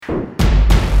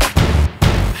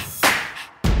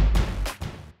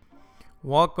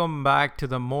Welcome back to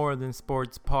the More Than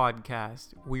Sports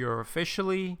podcast. We are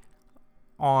officially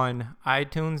on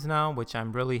iTunes now, which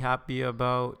I'm really happy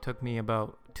about. Took me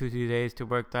about 2-3 days to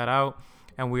work that out,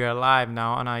 and we are live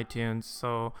now on iTunes.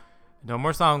 So no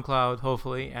more SoundCloud,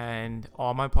 hopefully, and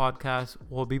all my podcasts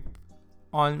will be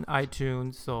on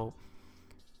iTunes. So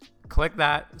click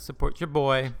that, support your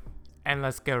boy, and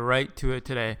let's get right to it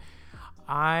today.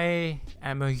 I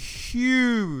am a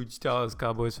huge Dallas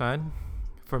Cowboys fan.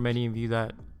 For many of you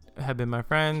that have been my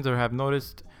friends or have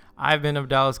noticed, I've been a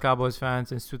Dallas Cowboys fan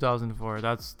since 2004.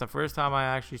 That's the first time I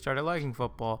actually started liking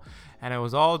football, and it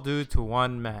was all due to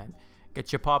one man.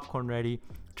 Get your popcorn ready,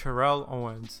 Terrell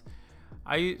Owens.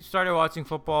 I started watching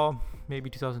football maybe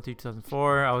 2003,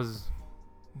 2004. I was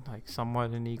like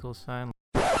somewhat an Eagles fan.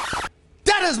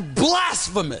 That is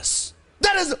blasphemous.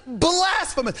 That is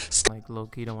blasphemous. Like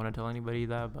low-key, don't want to tell anybody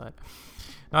that, but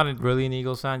not really an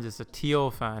Eagles fan, just a T.O.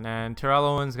 fan. And Terrell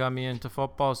Owens got me into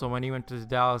football. So when he went to the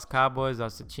Dallas Cowboys,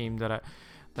 that's the team that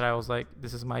I was like,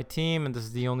 this is my team, and this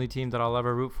is the only team that I'll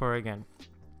ever root for again.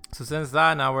 So since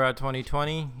that, now we're at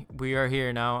 2020. We are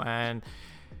here now, and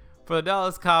for the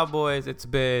Dallas Cowboys, it's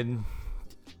been,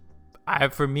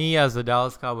 for me as a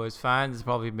Dallas Cowboys fan, it's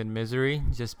probably been misery,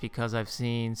 just because I've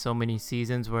seen so many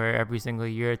seasons where every single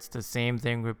year it's the same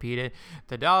thing repeated.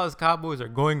 The Dallas Cowboys are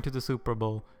going to the Super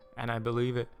Bowl. And I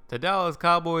believe it. The Dallas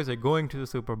Cowboys are going to the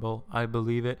Super Bowl. I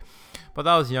believe it. But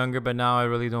I was younger, but now I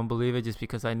really don't believe it, just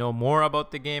because I know more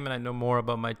about the game and I know more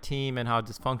about my team and how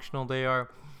dysfunctional they are.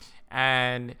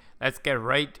 And let's get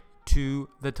right to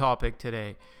the topic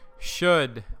today.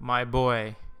 Should my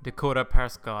boy Dak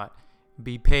Prescott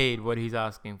be paid what he's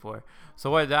asking for? So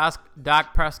what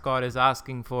Dak Prescott is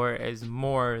asking for is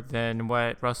more than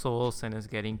what Russell Wilson is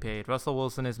getting paid. Russell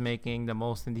Wilson is making the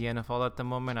most in the NFL at the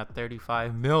moment at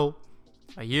 $35 million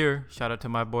a year. Shout out to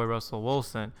my boy Russell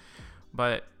Wilson.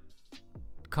 But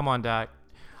come on, Dak.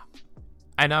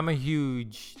 And I'm a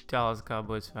huge Dallas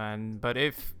Cowboys fan. But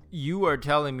if you are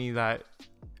telling me that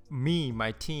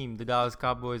my team, the Dallas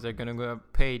Cowboys, are going to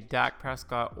pay Dak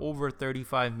Prescott over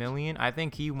 $35 million, I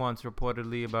think he wants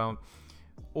reportedly about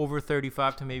over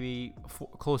 35 to maybe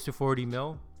close to 40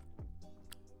 mil.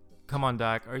 Come on,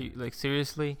 Dak. Are you like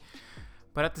seriously?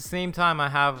 But at the same time, I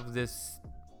have this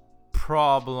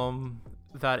problem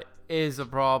that is a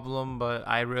problem, but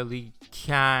I really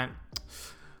can't.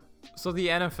 So the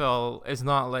NFL is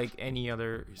not like any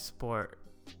other sport.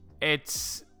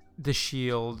 It's the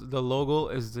shield. The logo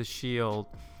is the shield.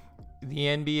 The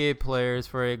NBA players,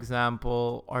 for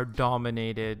example, are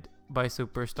dominated by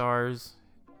superstars,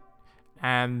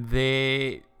 and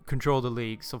they control the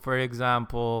league. So for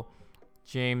example,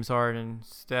 James Harden,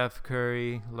 Steph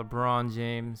Curry, LeBron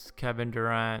James, Kevin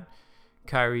Durant,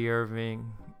 Kyrie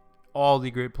Irving, all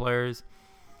the great players,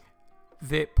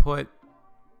 they put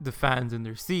the fans in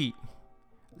their seat.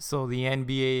 So the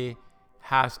NBA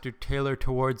has to tailor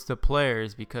towards the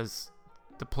players because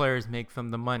the players make them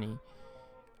the money.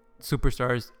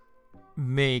 Superstars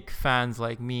make fans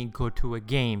like me go to a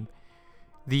game.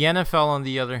 The NFL, on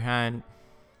the other hand,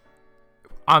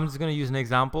 I'm just going to use an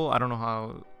example. I don't know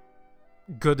how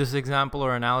good this example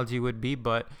or analogy would be,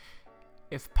 but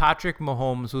if Patrick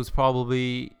Mahomes, who's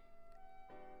probably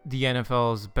the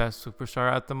NFL's best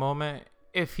superstar at the moment,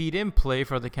 if he didn't play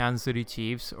for the Kansas City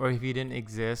Chiefs, or if he didn't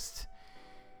exist,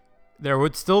 there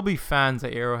would still be fans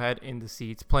at Arrowhead in the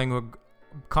seats,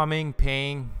 coming,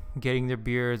 paying, getting their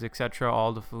beers, etc.,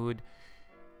 all the food,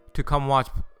 to come watch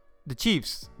the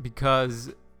Chiefs,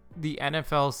 because the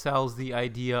NFL sells the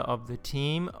idea of the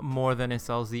team more than it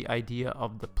sells the idea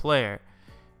of the player.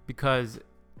 Because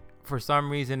for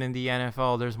some reason in the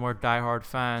NFL, there's more diehard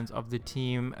fans of the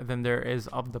team than there is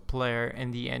of the player.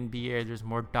 In the NBA, there's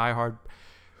more diehard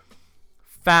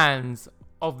fans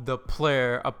of the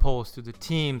player opposed to the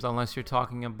teams, unless you're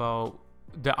talking about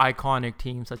the iconic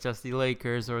teams such as the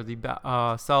Lakers or the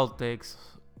Celtics.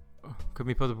 Could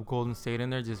we put the Golden State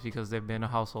in there just because they've been a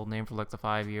household name for like the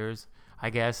 5 years, I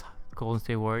guess, Golden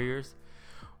State Warriors.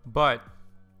 But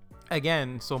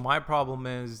again, so my problem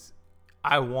is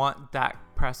I want Dak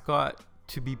Prescott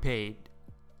to be paid,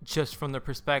 just from the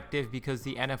perspective because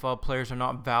the NFL players are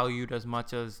not valued as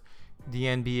much as the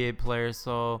NBA players.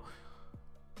 So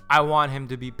I want him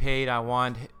to be paid. I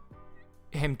want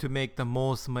him to make the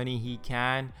most money he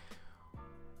can.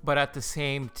 But at the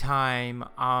same time,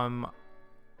 I'm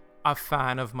a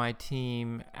fan of my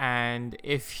team, and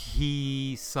if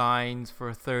he signs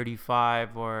for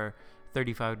 35, or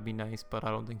 35 would be nice, but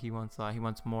I don't think he wants that. He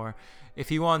wants more. If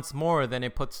he wants more, then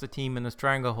it puts the team in a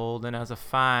stranglehold, and as a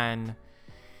fan,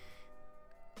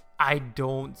 I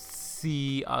don't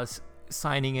see us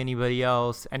signing anybody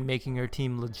else and making our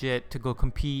team legit to go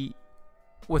compete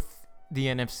with the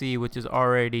NFC, which is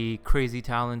already crazy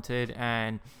talented,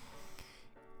 and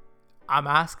I'm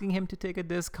asking him to take a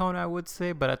discount, I would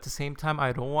say, but at the same time,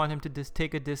 I don't want him to just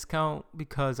take a discount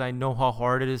because I know how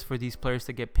hard it is for these players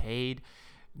to get paid.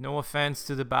 No offense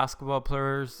to the basketball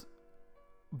players,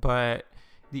 but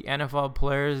the NFL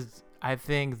players, I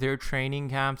think their training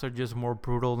camps are just more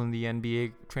brutal than the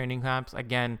NBA training camps.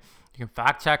 Again, you can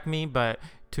fact check me, but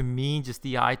to me, just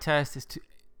the eye test is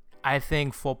I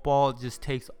think football just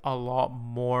takes a lot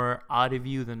more out of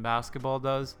you than basketball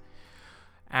does.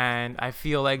 And I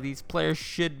feel like these players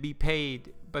should be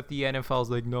paid, but the NFL's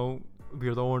like, no,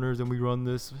 we're the owners and we run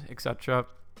this, etc.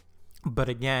 But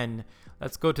again,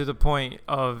 let's go to the point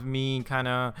of me kind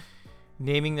of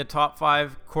naming the top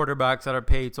 5 quarterbacks that are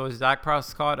paid. So is Dak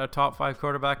Prescott a top 5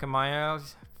 quarterback in my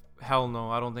eyes? Hell no,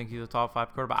 I don't think he's a top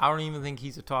 5 quarterback. I don't even think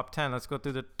he's a top 10. Let's go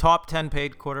through the top 10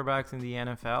 paid quarterbacks in the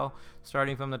NFL,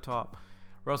 starting from the top.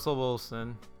 Russell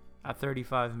Wilson at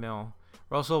 35 mil.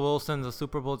 Russell Wilson's a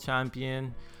Super Bowl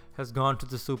champion, has gone to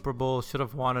the Super Bowl, should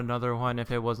have won another one if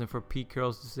it wasn't for Pete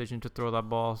Carroll's decision to throw that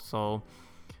ball. So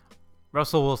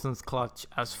Russell Wilson's clutch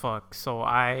as fuck. So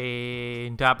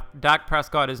Dak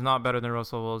Prescott is not better than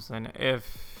Russell Wilson.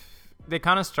 If they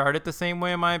kind of started the same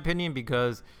way, in my opinion,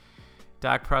 because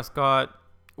Dak Prescott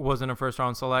wasn't a first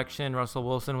round selection, Russell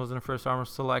Wilson wasn't a first round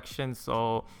selection.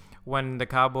 So when the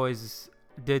Cowboys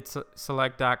did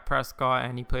select Dak Prescott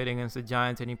and he played against the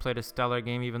Giants and he played a stellar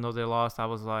game even though they lost,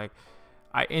 I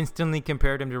instantly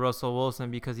compared him to Russell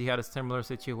Wilson because he had a similar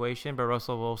situation, but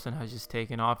Russell Wilson has just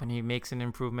taken off and he makes an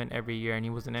improvement every year, and he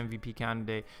was an MVP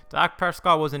candidate. Dak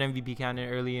Prescott was an MVP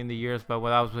candidate early in the years, but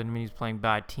that was when he was playing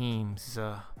bad teams.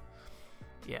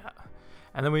 Yeah.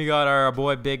 And then we got our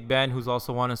boy Big Ben, who's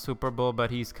also won a Super Bowl,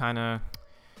 but he's kind of,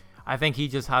 I think he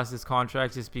just has this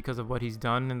contract just because of what he's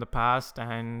done in the past.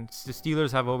 And the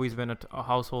Steelers have always been a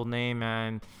household name,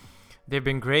 and they've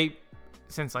been great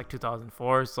since like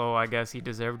 2004. So I guess he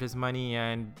deserved his money.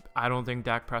 And I don't think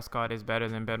Dak Prescott is better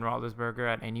than Ben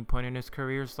Roethlisberger at any point in his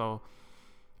career. So,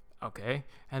 okay.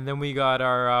 And then we got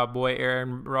our boy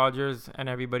Aaron Rodgers, and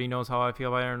everybody knows how I feel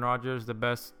about Aaron Rodgers. The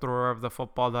best thrower of the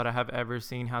football that I have ever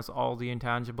seen, has all the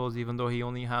intangibles, even though he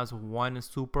only has one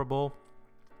Super Bowl.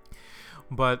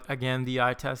 But again, the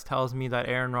eye test tells me that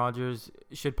Aaron Rodgers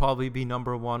should probably be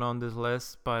number 1 on this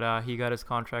list. But he got his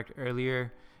contract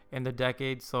earlier in the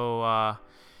decade. So,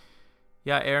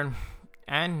 yeah, Aaron.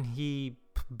 And he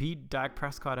beat Dak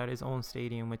Prescott at his own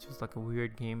stadium, which was like a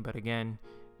weird game. But again,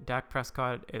 Dak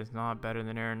Prescott is not better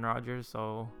than Aaron Rodgers.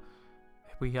 So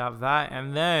we have that.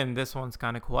 And then this one's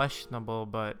kind of questionable,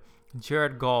 but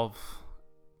Jared Goff.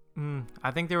 I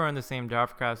think they were in the same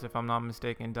draft class, if I'm not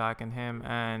mistaken, Dak and him.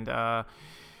 And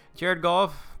Jared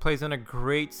Goff plays in a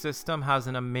great system, has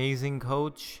an amazing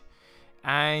coach,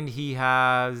 and he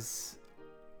has...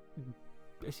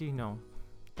 Actually, no.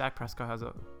 Dak Prescott has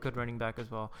a good running back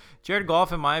as well. Jared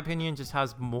Goff, in my opinion, just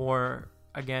has more,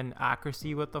 again,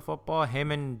 accuracy with the football.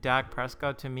 Him and Dak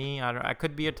Prescott, to me, I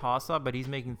could be a toss-up, but he's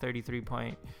making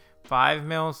 33.5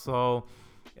 mil, so...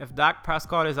 If Dak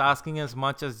Prescott is asking as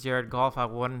much as Jared Goff, I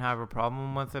wouldn't have a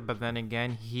problem with it. But then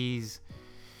again, he's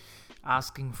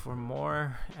asking for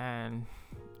more. And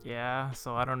yeah,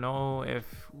 so I don't know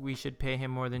if we should pay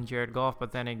him more than Jared Goff.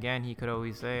 But then again, he could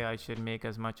always say I should make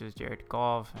as much as Jared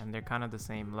Goff. And they're kind of the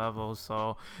same level.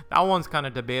 So that one's kind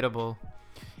of debatable.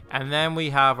 And then we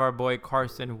have our boy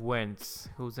Carson Wentz,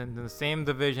 who's in the same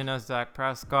division as Dak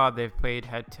Prescott. They've played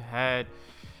head-to-head.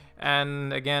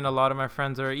 And again, a lot of my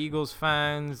friends are Eagles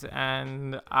fans,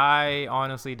 and I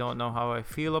honestly don't know how I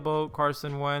feel about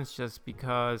Carson Wentz, just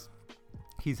because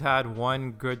he's had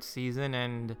one good season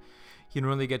and he didn't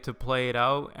really get to play it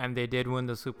out, and they did win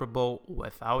the Super Bowl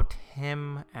without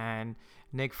him, and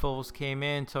Nick Foles came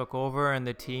in, took over, and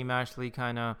the team actually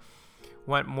kind of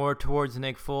went more towards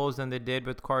Nick Foles than they did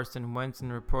with Carson Wentz.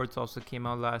 And reports also came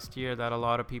out last year that a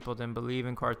lot of people didn't believe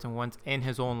in Carson Wentz in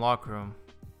his own locker room.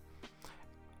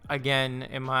 Again,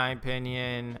 in my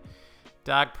opinion,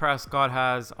 Dak Prescott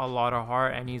has a lot of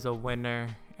heart, and he's a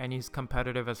winner, and he's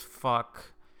competitive as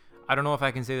fuck. I don't know if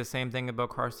I can say the same thing about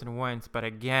Carson Wentz, but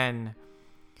again,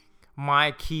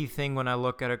 my key thing when I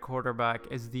look at a quarterback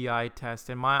is the eye test.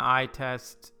 And my eye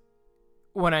test,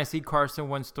 when I see Carson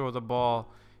Wentz throw the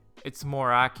ball, it's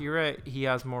more accurate. He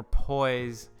has more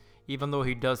poise, even though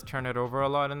he does turn it over a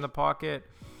lot in the pocket.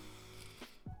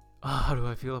 How do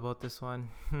I feel about this one?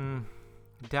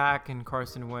 Dak and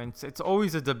Carson Wentz. It's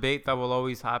always a debate that will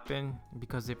always happen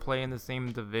because they play in the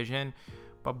same division,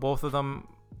 but both of them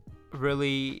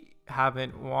really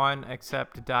haven't won,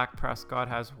 except Dak Prescott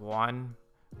has won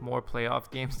more playoff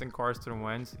games than Carson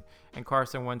Wentz, and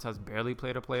Carson Wentz has barely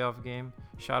played a playoff game.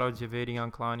 Shout out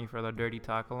Jadeveon Clowney for the dirty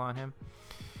tackle on him.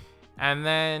 And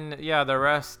then, the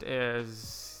rest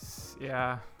is,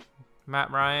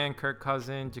 Matt Ryan, Kirk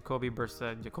Cousins, Jacoby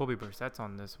Brissett. Jacoby Brissett's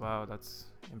on this. Wow, that's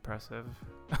impressive.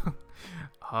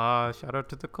 Shout out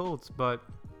to the Colts. But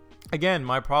again,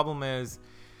 my problem is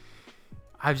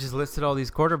I've just listed all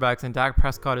these quarterbacks, and Dak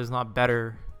Prescott is not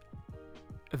better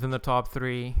than the top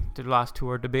three. The last two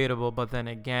are debatable, but then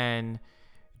again,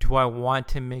 do I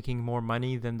want him making more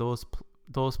money than those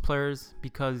players?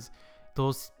 Because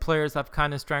those players have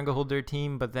kind of stranglehold their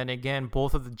team, but then again,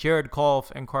 both of the Jared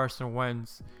Goff and Carson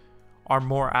Wentz are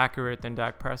more accurate than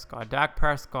Dak Prescott. Dak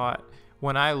Prescott,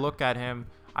 when I look at him,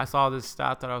 I saw this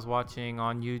stat that I was watching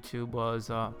on YouTube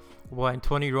was when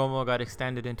Tony Romo got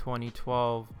extended in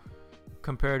 2012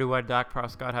 compared to what Dak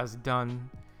Prescott has done.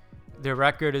 Their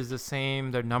record is the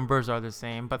same, their numbers are the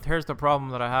same, but here's the problem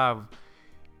that I have.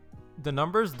 The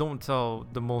numbers don't tell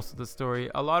the most of the story.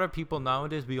 A lot of people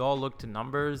nowadays, we all look to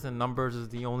numbers, and numbers is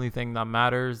the only thing that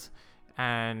matters.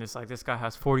 And it's like this guy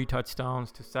has 40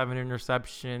 touchdowns to 7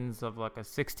 interceptions of like a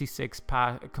 66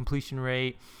 pass completion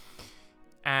rate,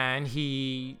 and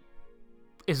he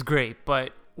is great.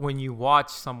 But when you watch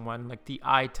someone like the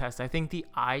eye test, I think the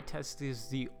eye test is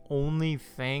the only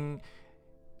thing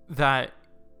that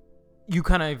you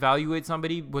kind of evaluate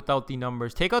somebody without the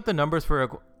numbers. Take out the numbers for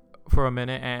a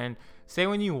minute, and say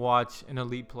when you watch an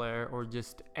elite player or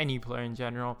just any player in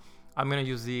general, I'm going to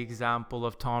use the example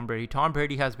of Tom Brady. Tom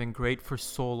Brady has been great for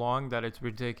so long that it's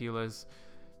ridiculous.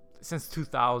 Since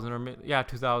 2000,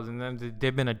 2000, then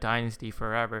they've been a dynasty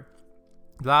forever.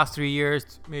 The last 3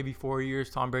 years, maybe 4 years,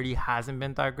 Tom Brady hasn't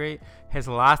been that great. His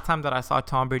last time that I saw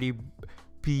Tom Brady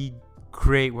be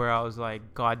great, where I was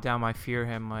like, God damn, I fear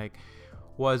him, like,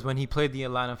 was when he played the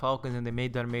Atlanta Falcons and they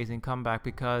made that amazing comeback,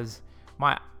 because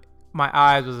my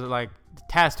eyes was like, the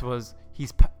test was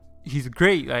he's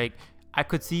great. Like, I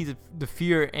could see the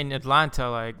fear in Atlanta,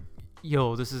 like,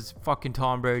 yo, this is fucking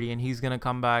Tom Brady and he's gonna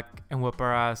come back and whip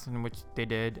our ass, and which they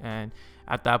did. And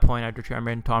at that point, I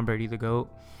determined Tom Brady the GOAT,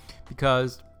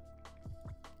 because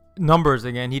numbers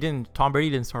again. Tom Brady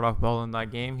didn't start off well in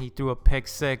that game. He threw a pick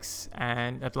six,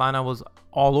 and Atlanta was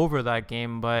all over that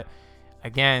game. But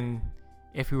again,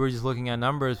 if we were just looking at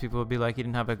numbers, people would be like, he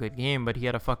didn't have a good game, but he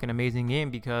had a fucking amazing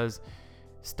game, because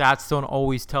stats don't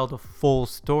always tell the full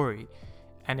story.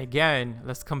 And again,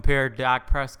 let's compare Dak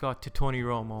Prescott to Tony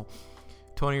Romo.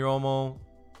 Tony Romo,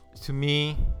 to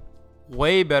me,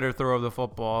 way better thrower of the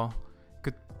football.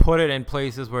 Could put it in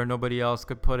places where nobody else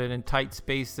could put it, in tight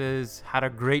spaces. Had a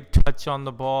great touch on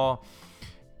the ball.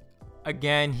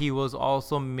 Again, he was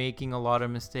also making a lot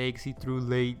of mistakes. He threw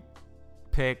late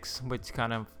picks, which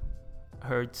kind of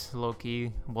hurts,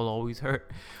 low-key, will always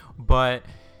hurt. But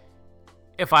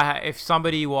if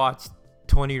somebody watched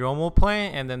Tony Romo play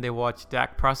and then they watched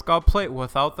Dak Prescott play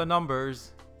without the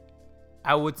numbers,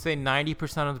 I would say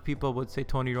 90% of the people would say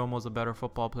Tony Romo is a better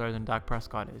football player than Dak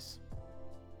Prescott is.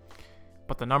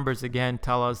 But the numbers again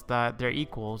tell us that they're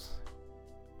equals,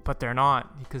 but they're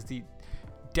not, because the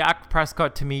Dak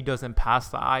Prescott to me doesn't pass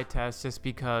the eye test, just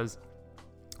because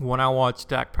when I watch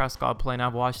Dak Prescott play, and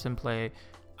I've watched him play,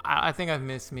 I think I've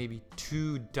missed maybe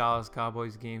 2 Dallas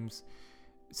Cowboys games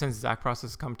since Dak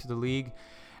Prescott's come to the league.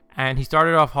 And he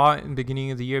started off hot in the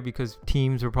beginning of the year because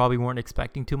teams probably weren't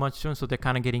expecting too much to him, so they're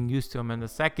kind of getting used to him. And the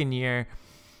second year,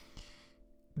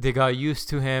 they got used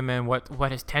to him and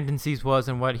what his tendencies was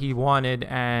and what he wanted.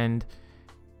 And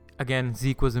again,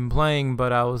 Zeke wasn't playing,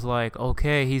 but I was like,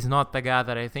 okay, he's not the guy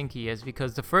that I think he is.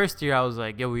 Because the first year I was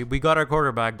like, yo, we got our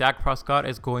quarterback. Dak Prescott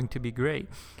is going to be great.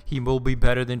 He will be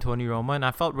better than Tony Romo. And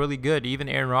I felt really good. Even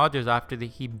Aaron Rodgers, after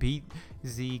he beat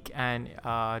Zeke and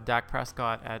Dak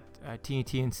Prescott at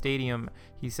TNT Stadium,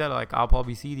 he said, like, I'll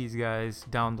probably see these guys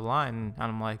down the line. And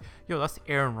I'm like, yo, that's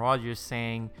Aaron Rodgers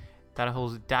saying that whole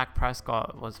Dak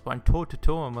Prescott went toe to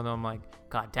toe him. And I'm like,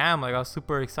 God damn, like, I was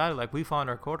super excited. Like, we found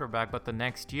our quarterback. But the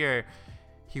next year,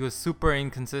 he was super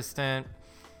inconsistent.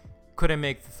 Couldn't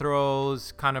make the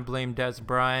throws. Kind of blamed Dez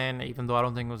Bryant, even though I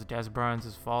don't think it was Dez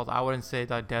Bryant's fault. I wouldn't say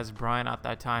that Dez Bryant at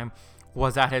that time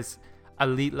was at his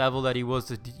elite level that he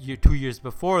was 2 years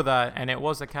before that, and it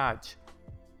was a catch.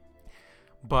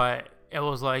 But it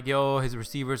was like, yo, his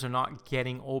receivers are not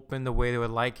getting open the way they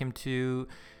would like him to.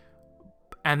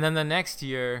 And then the next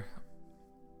year,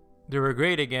 they were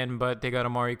great again, but they got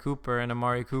Amari Cooper, and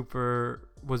Amari Cooper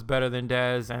was better than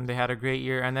Dez, and they had a great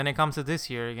year. And then it comes to this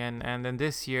year again, and then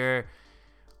this year,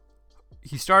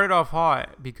 he started off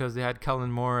hot because they had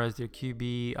Kellen Moore as their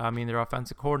their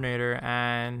offensive coordinator,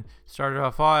 and started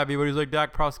off hot. Everybody's like,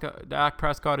 Dak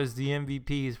Prescott is the MVP.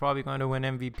 He's probably going to win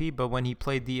MVP. But when he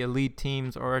played the elite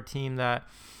teams or a team that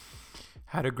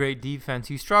had a great defense,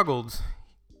 he struggled.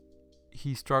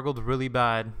 He struggled really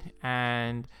bad.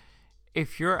 And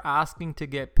if you're asking to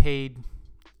get paid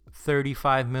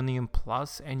 $35 million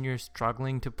plus and you're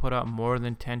struggling to put up more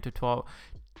than 10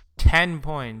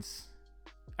 points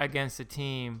against a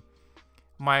team,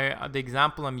 the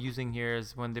example I'm using here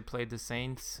is when they played the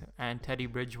Saints and Teddy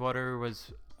Bridgewater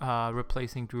was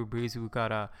replacing Drew Brees, who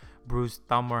got a bruised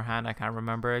thumb or hand, I can't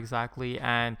remember exactly,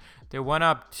 and they went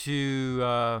up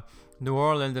to New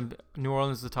Orleans, and New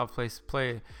Orleans is a tough place to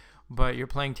play, but you're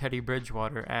playing Teddy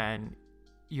Bridgewater and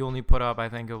you only put up, I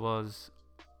think it was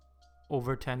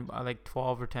over 10, like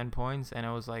 12 or 10 points, and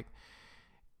it was like,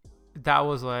 that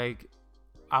was like,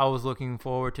 I was looking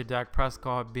forward to Dak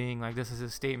Prescott being like, this is a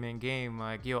statement game.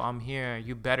 Like, yo, I'm here.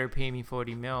 You better pay me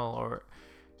 $40 million or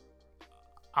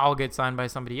I'll get signed by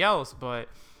somebody else. But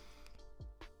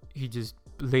he just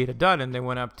laid a dud, and they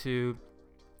went up to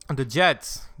the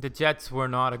Jets. The Jets were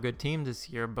not a good team this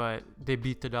year, but they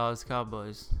beat the Dallas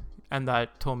Cowboys. And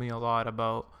that told me a lot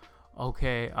about,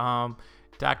 okay,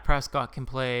 Dak Prescott can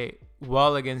play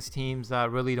well against teams that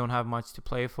really don't have much to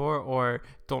play for or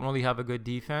don't really have a good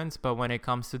defense, but when it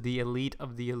comes to the elite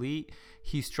of the elite,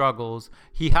 he struggles.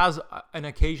 He has an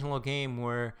occasional game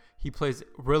where he plays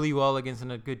really well against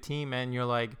a good team, and you're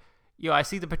like, yo, I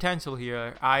see the potential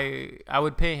here. I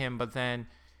would pay him, but then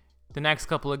the next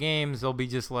couple of games they'll be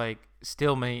just like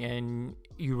stalemate, and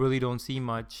you really don't see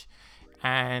much.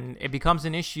 And it becomes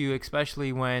an issue,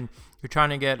 especially when you're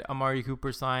trying to get Amari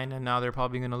Cooper signed, and now they're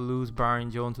probably going to lose Byron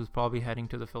Jones, who's probably heading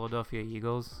to the Philadelphia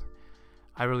Eagles.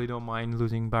 I really don't mind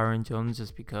losing Byron Jones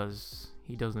just because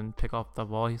he doesn't pick up the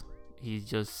ball. He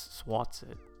just swats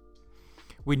it.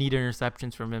 We need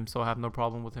interceptions from him, so I have no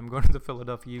problem with him going to the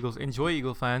Philadelphia Eagles. Enjoy,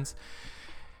 Eagle fans.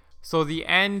 So the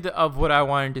end of what I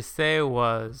wanted to say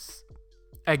was,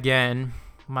 again,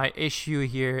 my issue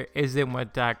here isn't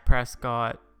with Dak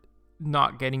Prescott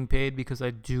not getting paid, because I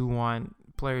do want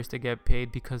players to get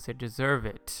paid because they deserve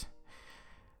it.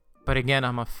 But again,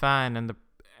 I'm a fan,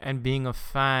 and being a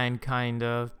fan kind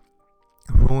of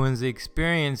ruins the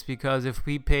experience, because if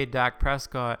we paid Dak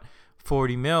Prescott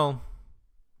 $40 million,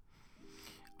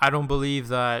 I don't believe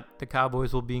that the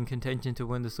Cowboys will be in contention to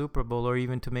win the Super Bowl or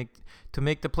even to make the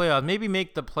playoffs. Maybe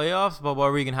make the playoffs, but what,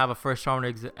 are we gonna have a first round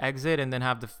exit and then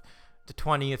have the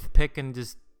 20th pick and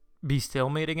just be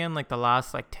stalemate again like the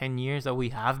last 10 years that we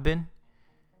have been?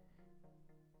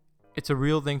 It's a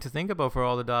real thing to think about for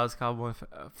all the Dallas Cowboys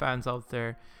fans out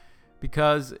there,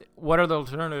 because what are the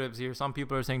alternatives here? Some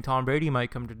people are saying Tom Brady might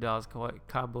come to Dallas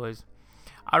Cowboys.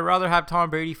 I'd rather have Tom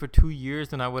Brady for 2 years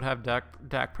than I would have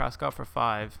Dak Prescott for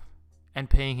 5 and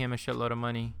paying him a shitload of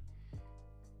money.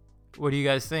 What do you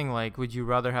guys think? Like, would you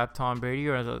rather have Tom Brady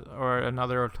or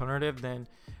another alternative than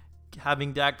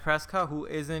having Dak Prescott, who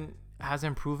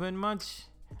hasn't proven much?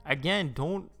 Again,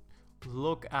 don't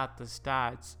look at the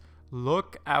stats.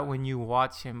 Look at when you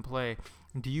watch him play.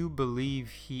 Do you believe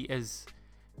he is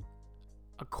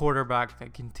a quarterback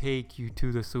that can take you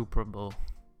to the Super Bowl?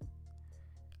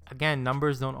 Again,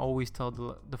 numbers don't always tell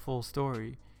the full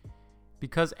story.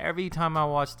 Because every time I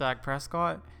watch Dak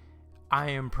Prescott, I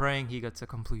am praying he gets a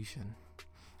completion.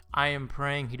 I am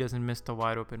praying he doesn't miss the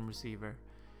wide open receiver.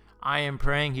 I am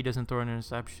praying he doesn't throw an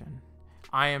interception.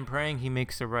 I am praying he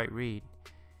makes the right read.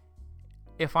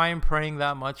 If I am praying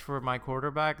that much for my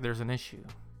quarterback, there's an issue.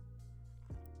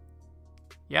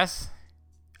 Yes,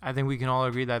 I think we can all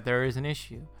agree that there is an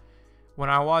issue. When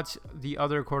I watch the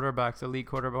other quarterbacks, elite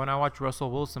quarterback, when I watch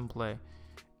Russell Wilson play,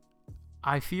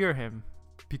 I fear him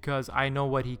because I know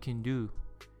what he can do.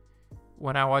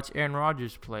 When I watch Aaron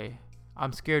Rodgers play,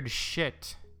 I'm scared to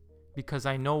shit because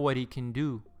I know what he can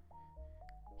do.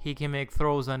 He can make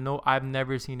throws I've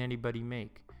never seen anybody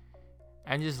make.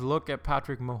 And just look at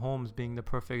Patrick Mahomes being the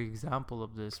perfect example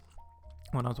of this.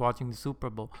 When I was watching the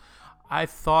Super Bowl, I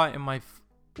thought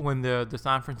when the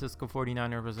San Francisco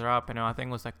 49ers was up, and I think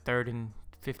it was 3rd and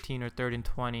 15 or 3rd and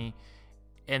 20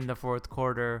 in the fourth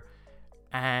quarter,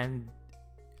 and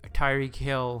Tyreek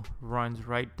Hill runs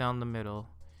right down the middle,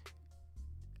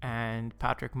 and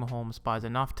Patrick Mahomes buys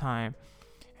enough time,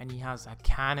 and he has a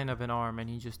cannon of an arm, and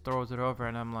he just throws it over,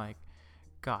 and I'm like,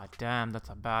 God damn, that's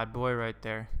a bad boy right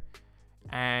there.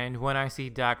 And when I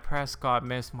see Dak Prescott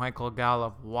miss Michael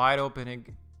Gallup wide open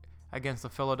against the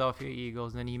Philadelphia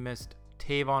Eagles, and he missed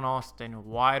Tavon Austin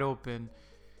wide open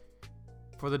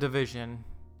for the division,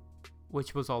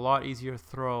 which was a lot easier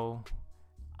throw,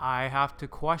 I have to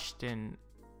question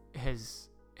his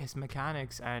his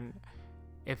mechanics and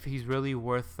if he's really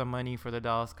worth the money for the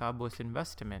Dallas Cowboys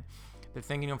investment. They're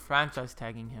thinking of franchise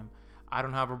tagging him. I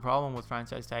don't have a problem with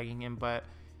franchise tagging him, but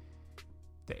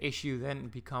the issue then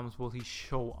becomes, will he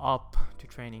show up to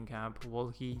training camp? Will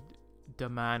he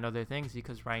demand other things?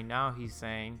 Because right now he's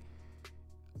saying,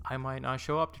 I might not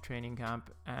show up to training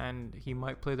camp, and he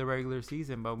might play the regular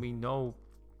season, but we know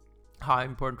how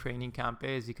important training camp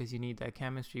is because you need that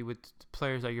chemistry with the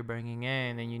players that you're bringing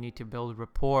in, and you need to build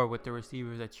rapport with the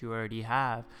receivers that you already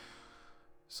have.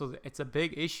 So it's a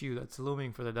big issue that's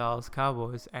looming for the Dallas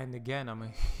Cowboys. And again, I'm a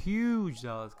huge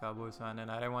Dallas Cowboys fan, and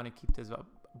I don't want to keep this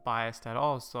biased at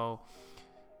all. So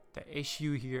the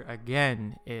issue here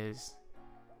again is,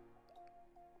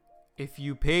 if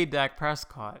you pay Dak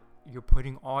Prescott, you're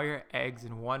putting all your eggs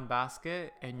in one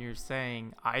basket, and you're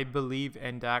saying, I believe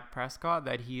in Dak Prescott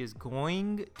that he is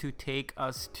going to take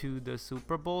us to the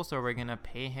Super Bowl, so we're going to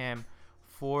pay him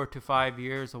 4 to 5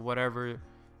 years or whatever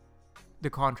the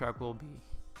contract will be.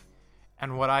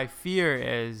 And what I fear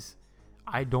is,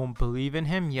 I don't believe in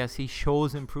him. Yes, he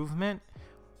shows improvement,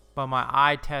 but my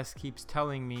eye test keeps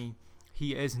telling me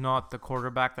he is not the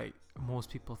quarterback that most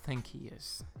people think he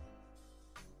is.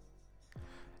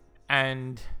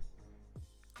 And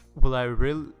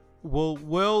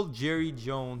will Jerry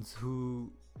Jones,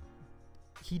 who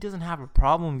he doesn't have a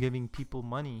problem giving people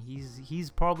money. He's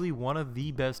probably one of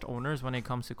the best owners when it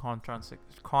comes to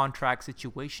contract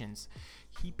situations.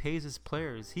 He pays his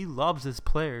players. He loves his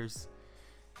players.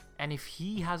 And if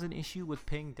he has an issue with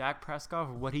paying Dak Prescott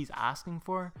for what he's asking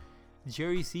for,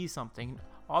 Jerry sees something.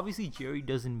 Obviously, Jerry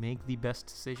doesn't make the best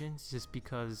decisions just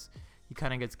because he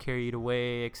kind of gets carried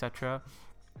away, etc.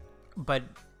 But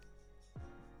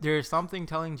there's something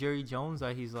telling Jerry Jones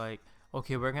that he's like,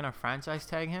 okay, we're going to franchise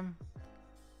tag him,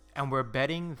 and we're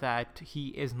betting that he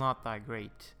is not that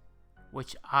great,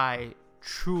 which I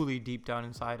truly, deep down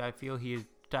inside, I feel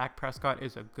Dak Prescott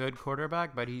is a good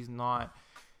quarterback, but he's not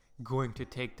going to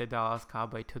take the Dallas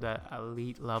Cowboys to the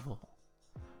elite level.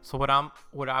 So what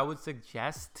I would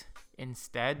suggest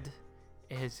instead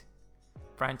is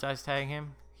franchise tag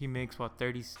him. He makes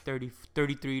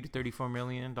 33 to 34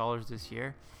 million dollars this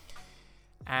year,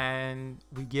 and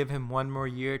we give him one more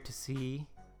year to see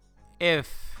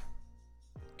if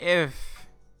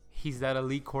he's that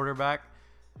elite quarterback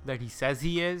that he says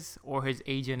he is, or his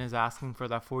agent is asking for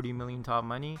that 40 million top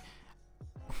money.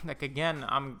 Like, again,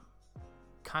 I'm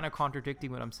kind of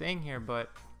contradicting what I'm saying here,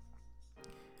 but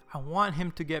I want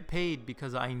him to get paid,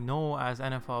 because I know as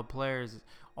NFL players,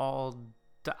 all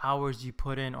the hours you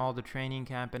put in, all the training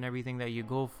camp and everything that you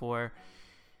go for,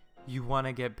 you want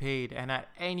to get paid. And at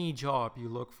any job, you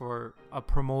look for a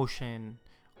promotion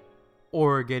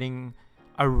or getting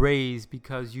a raise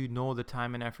because you know the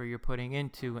time and effort you're putting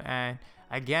into. And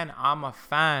again, I'm a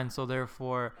fan, so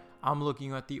therefore I'm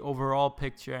looking at the overall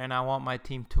picture, and I want my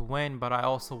team to win, but I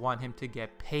also want him to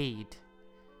get paid.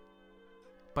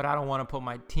 But I don't want to put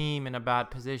my team in a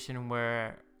bad position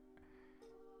where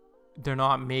they're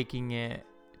not making it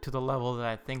to the level that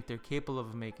I think they're capable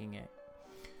of making it.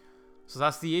 So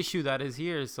that's the issue that is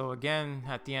here. So again,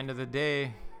 at the end of the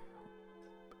day,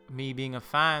 me being a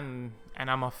fan, and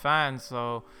I'm a fan,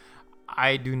 so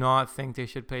I do not think they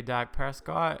should play Dak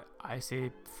Prescott. I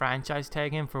say franchise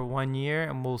tag him for 1 year,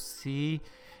 and we'll see.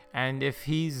 And if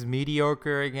he's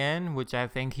mediocre again, which I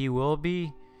think he will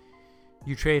be,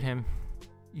 you trade him.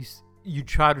 You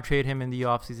try to trade him in the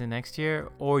offseason next year,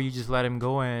 or you just let him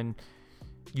go and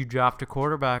you draft a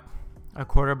quarterback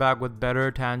with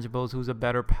better tangibles, who's a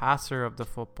better passer of the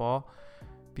football.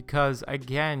 Because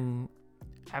again,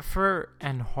 effort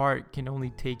and heart can only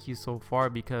take you so far,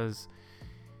 because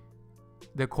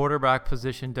the quarterback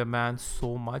position demands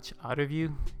so much out of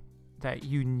you that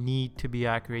you need to be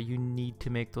accurate. You need to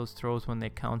make those throws when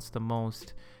it counts the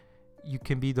most. You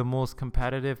can be the most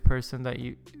competitive person that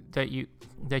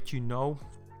you know,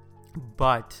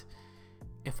 but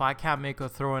if I can't make a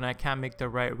throw and I can't make the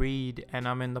right read, and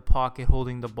I'm in the pocket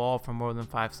holding the ball for more than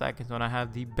 5 seconds when I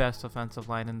have the best offensive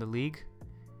line in the league,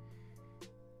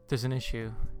 there's an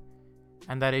issue.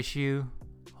 And that issue,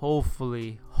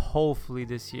 hopefully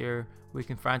this year we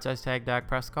can franchise tag Dak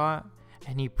Prescott,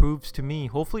 and he proves to me,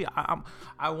 hopefully,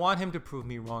 I want him to prove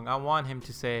me wrong. I want him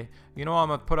to say, you know, I'm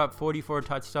going to put up 44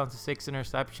 touchdowns to 6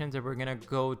 interceptions, and we're going to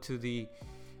go to the,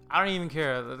 I don't even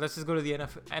care. Let's just go to the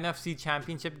NFC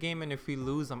Championship game, and if we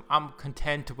lose, I'm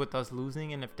content with us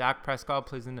losing. And if Dak Prescott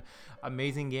plays an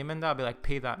amazing game in that, I'll be like,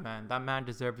 pay that man. That man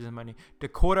deserves his money.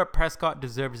 Dakota Prescott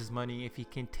deserves his money if he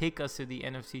can take us to the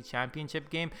NFC Championship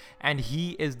game, and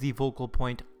he is the focal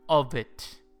point of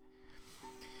it.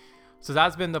 So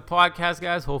that's been the podcast,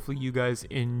 guys. Hopefully you guys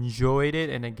enjoyed it.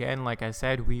 And again, like I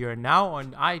said, we are now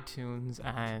on iTunes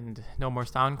and no more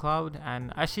SoundCloud.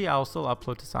 And actually, I'll still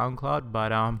upload to SoundCloud,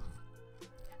 but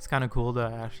it's kind of cool to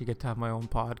actually get to have my own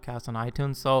podcast on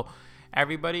iTunes. So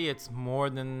everybody, it's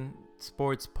More Than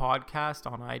Sports Podcast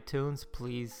on iTunes.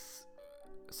 Please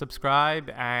subscribe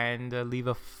and leave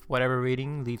whatever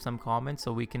rating, leave some comments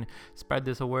so we can spread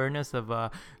this awareness of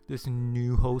this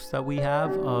new host that we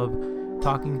have of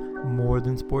talking More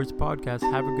Than Sports Podcast.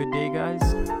 Have a good day,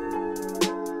 guys.